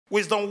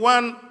Wisdom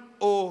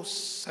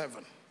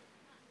 107.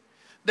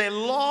 The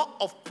law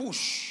of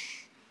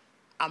push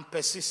and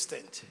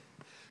persistent.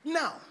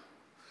 Now,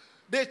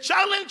 the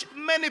challenge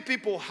many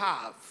people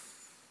have.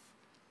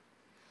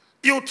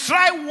 You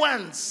try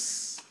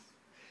once,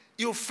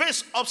 you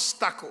face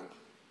obstacle,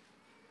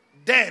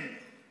 then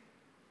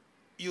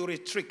you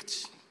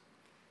retreat.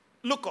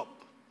 Look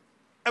up.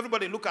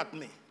 Everybody look at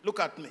me. Look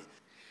at me.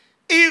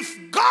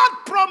 If God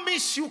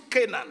promised you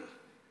Canaan,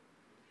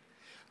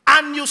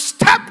 and you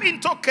step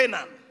into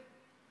Canaan,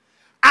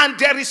 and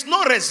there is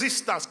no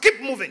resistance,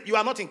 keep moving. You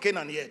are not in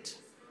Canaan yet.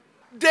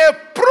 The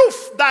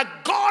proof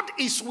that God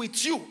is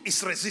with you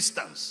is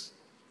resistance.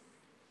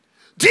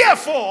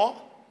 Therefore,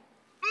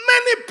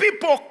 many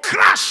people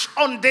crash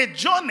on the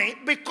journey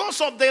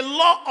because of the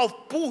law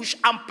of push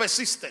and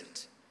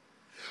persistent.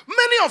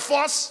 Many of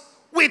us,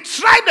 we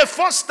tried the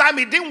first time,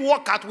 it didn't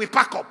work out, we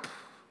pack up.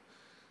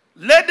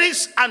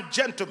 Ladies and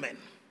gentlemen,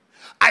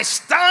 I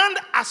stand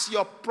as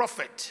your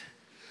prophet.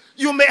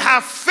 You may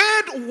have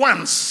failed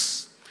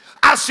once.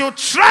 As you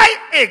try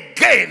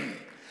again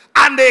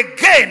and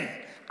again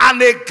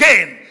and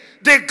again,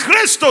 the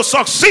grace to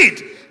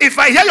succeed, if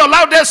I hear your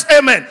loudest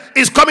amen,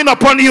 is coming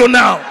upon you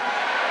now.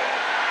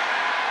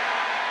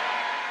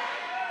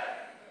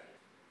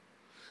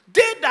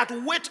 They that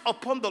wait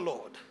upon the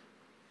Lord,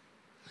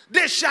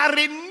 they shall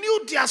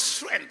renew their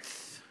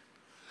strength.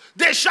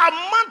 They shall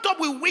mount up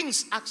with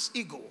wings as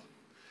eagle.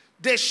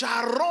 They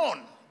shall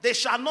run, they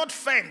shall not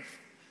faint.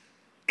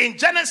 In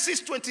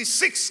Genesis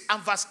 26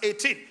 and verse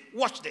 18,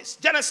 watch this.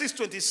 Genesis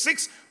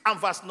 26 and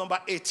verse number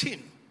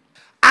 18.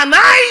 And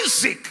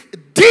Isaac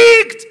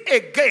digged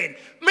again,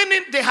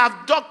 meaning they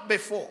have dug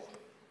before,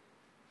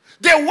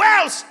 the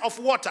wells of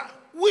water,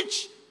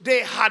 which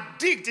they had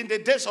digged in the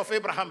days of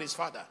Abraham his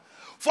father.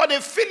 For the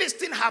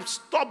Philistines have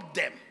stopped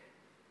them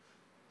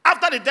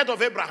after the death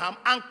of Abraham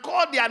and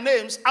called their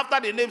names after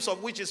the names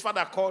of which his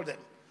father called them.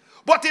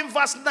 But in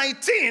verse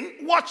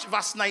 19, watch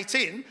verse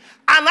 19.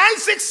 And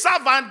Isaac's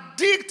servant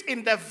digged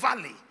in the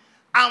valley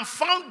and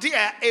found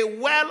there a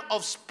well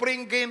of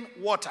springing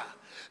water.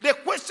 The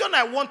question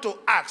I want to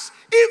ask,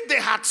 if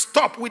they had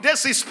stopped, would they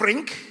see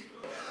spring?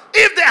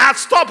 If they had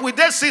stopped, would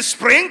they see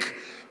spring?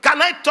 Can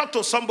I talk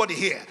to somebody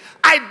here?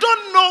 I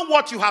don't know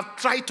what you have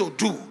tried to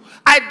do.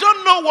 I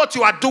don't know what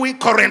you are doing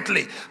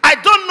currently. I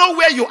don't know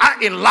where you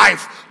are in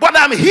life. But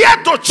I'm here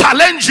to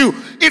challenge you.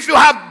 If you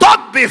have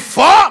dug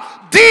before,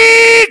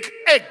 dig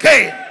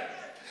again.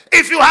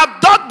 If you have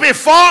dug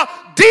before,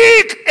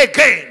 dig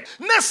again.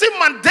 Nelson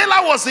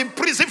Mandela was in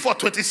prison for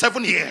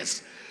 27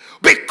 years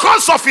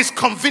because of his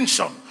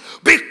conviction,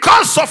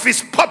 because of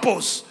his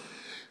purpose.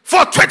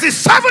 For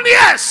 27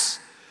 years,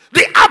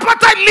 the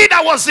apartheid leader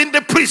was in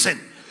the prison.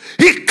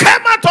 He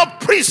came out of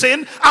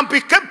prison and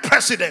became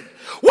president.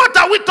 What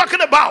are we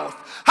talking about?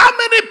 How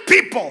many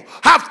people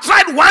have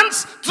tried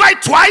once,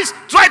 tried twice,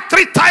 tried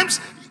 3 times,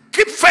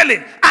 keep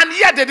failing, and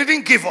yet they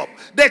didn't give up?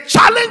 The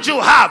challenge you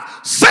have,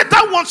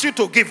 Satan wants you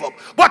to give up.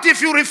 But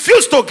if you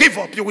refuse to give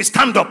up, you will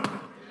stand up.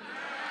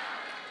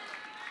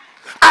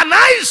 And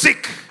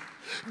Isaac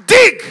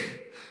dig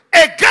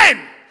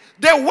again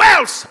the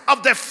wells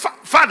of the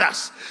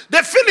fathers. The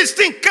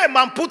Philistine came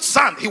and put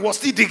sand. He was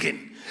still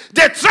digging.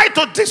 They tried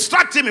to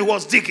distract him. He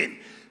was digging.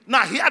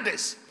 Now hear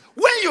this.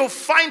 When you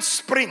find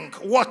spring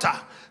water,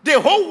 the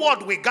whole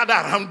world will gather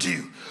around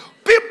you.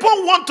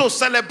 People want to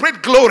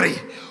celebrate glory,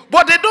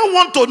 but they don't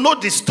want to know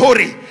the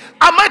story.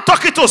 Am I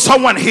talking to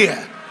someone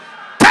here?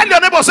 Tell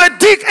your neighbor, say,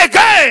 dig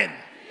again.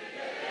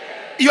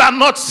 You are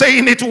not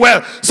saying it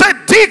well. Say,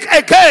 dig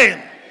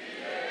again.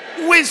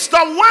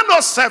 Wisdom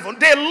 107,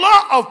 the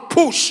law of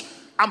push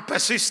and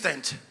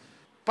persistent.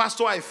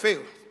 Pastor, I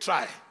failed.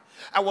 Try.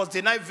 I was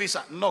denied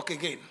visa. Knock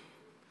again.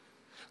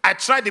 I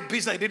tried the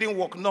business. It didn't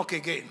work. Knock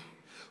again.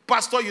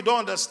 Pastor, you don't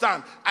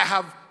understand. I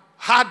have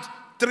had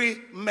 3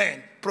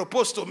 men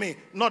propose to me,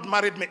 not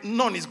married me.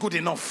 None is good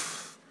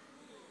enough.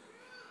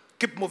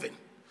 Keep moving.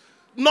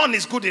 None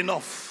is good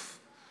enough.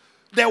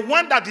 The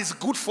one that is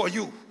good for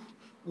you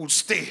will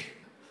stay.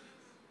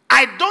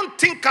 I don't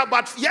think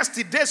about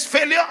yesterday's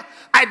failure.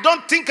 I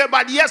don't think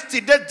about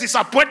yesterday's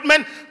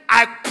disappointment.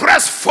 I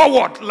press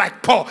forward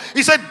like Paul.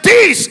 He said,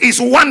 this is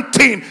one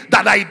thing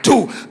that I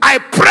do. I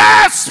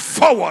press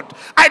forward.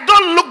 I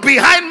don't look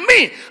behind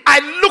me.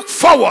 I look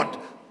forward.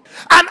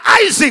 And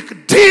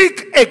Isaac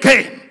dig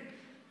again.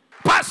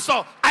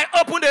 Pastor, I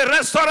opened a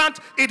restaurant.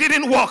 It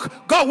didn't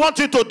work. God wants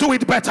you to do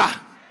it better.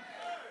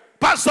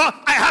 Pastor,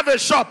 I have a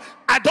shop.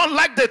 I don't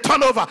like the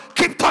turnover.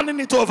 Keep turning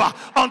it over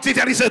until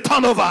there is a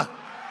turnover.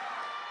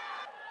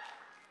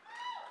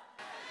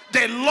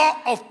 The law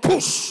of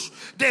push,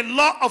 the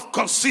law of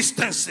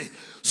consistency,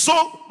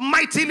 so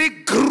mightily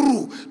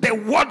grew the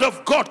word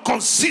of God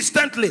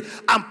consistently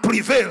and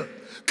prevailed.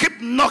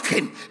 Keep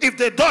knocking. If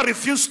the door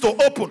refuses to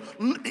open,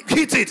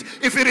 hit it.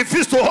 If it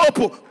refuses to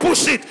open,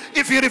 push it.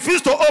 If it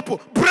refuses to open,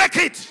 break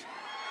it.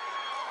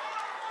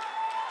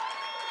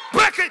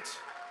 Break it.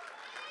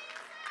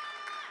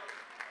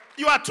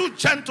 You are too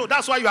gentle.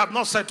 That's why you have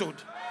not settled.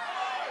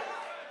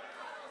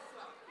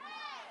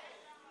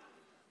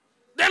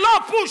 The law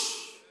of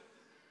push.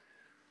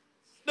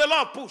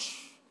 law of push.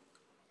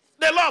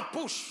 The law of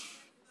push.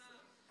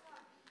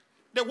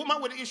 The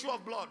woman with the issue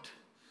of blood,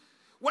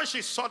 when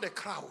she saw the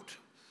crowd,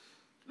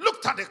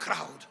 looked at the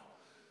crowd,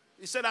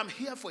 he said, I'm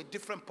here for a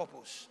different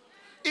purpose.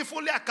 If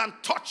only I can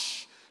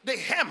touch the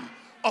hem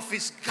of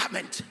his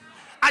garment.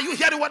 Are you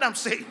hearing what I'm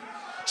saying?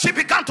 She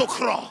began to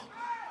crawl.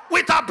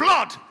 With her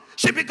blood,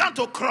 she began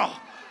to crawl.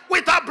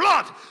 With her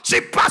blood,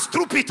 she passed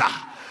through Peter.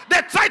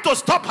 They tried to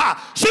stop her.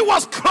 She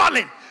was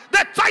crawling.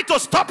 They tried to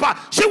stop her.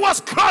 She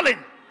was crawling.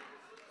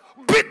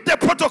 Beat the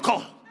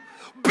protocol.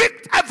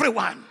 Beat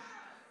everyone.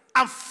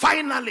 And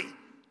finally,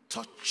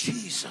 touched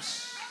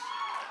Jesus.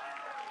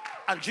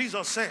 And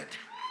Jesus said,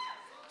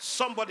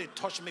 somebody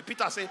touched me.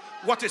 Peter said,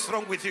 what is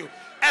wrong with you?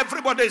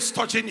 Everybody is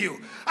touching you.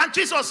 And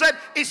Jesus said,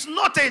 it's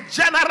not a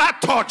general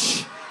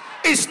touch.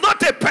 It's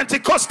not a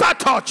Pentecostal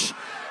touch.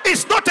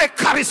 It's not a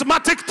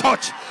charismatic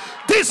touch.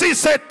 This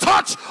is a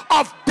touch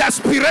of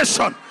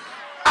desperation.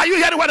 Are you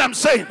hearing what I'm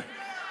saying?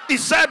 He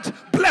said,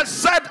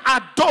 blessed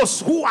are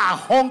those who are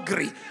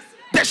hungry.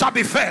 They shall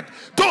be fed.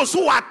 Those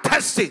who are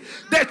thirsty.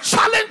 The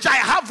challenge I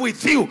have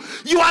with you,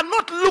 you are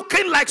not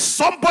looking like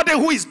somebody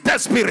who is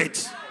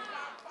desperate.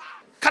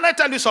 Can I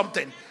tell you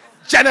something?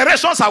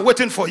 Generations are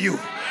waiting for you.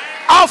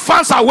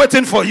 Orphans are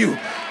waiting for you.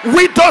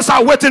 Widows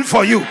are waiting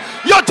for you.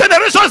 Your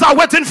generations are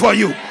waiting for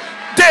you.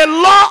 The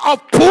law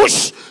of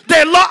push,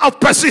 the law of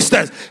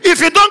persistence. If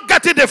you don't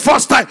get it the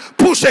first time,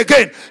 push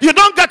again. You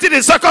don't get it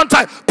the second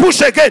time,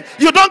 push again.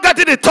 You don't get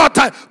it the third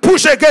time,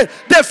 push again.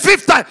 The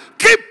fifth time,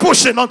 keep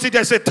pushing until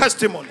there's a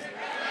testimony.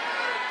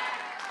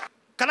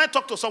 Can I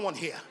talk to someone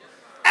here?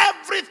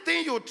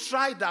 Everything you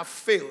tried that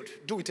failed,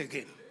 do it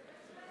again.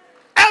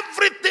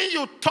 Everything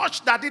you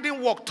touched that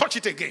didn't work, touch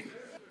it again.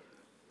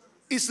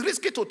 It's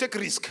risky to take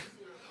risk.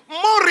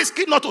 More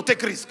risky not to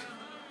take risk.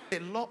 The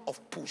law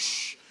of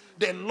push,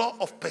 the law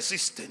of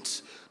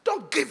persistence.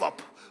 Don't give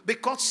up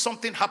because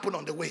something happened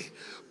on the way.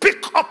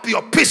 Pick up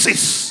your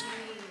pieces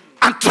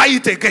and try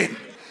it again.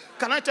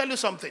 Can I tell you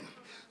something?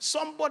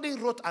 Somebody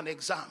wrote an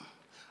exam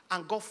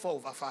and got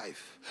 4/5.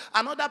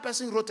 Another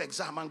person wrote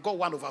exam and got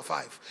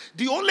 1/5.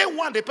 The only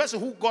one, the person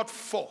who got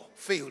 4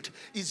 failed,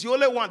 is the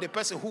only one, the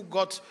person who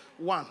got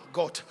 1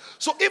 got.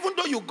 So even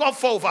though you got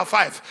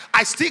 4/5,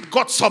 I still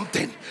got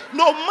something.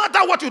 No matter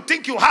what you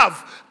think you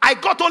have, I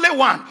got only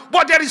 1.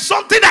 But there is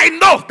something I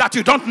know that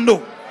you don't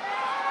know.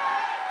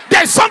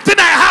 There is something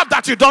I have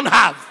that you don't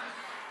have.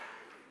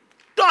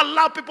 Don't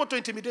allow people to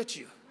intimidate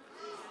you.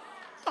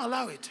 Don't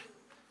allow it.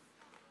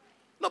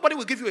 Nobody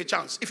will give you a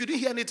chance. If you didn't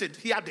hear anything,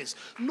 hear this.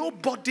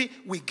 Nobody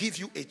will give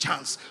you a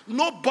chance.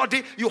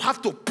 Nobody, you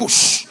have to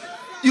push.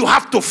 You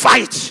have to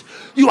fight.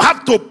 You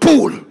have to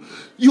pull.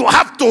 You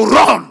have to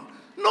run.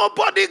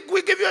 Nobody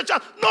will give you a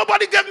chance.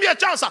 Nobody gave me a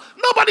chance.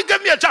 Nobody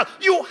gave me a chance.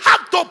 You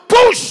have to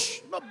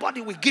push.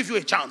 Nobody will give you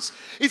a chance.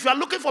 If you are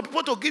looking for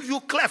people to give you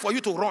clear for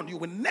you to run, you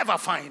will never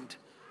find.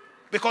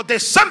 Because the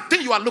same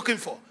thing you are looking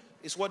for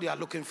is what they are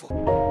looking for.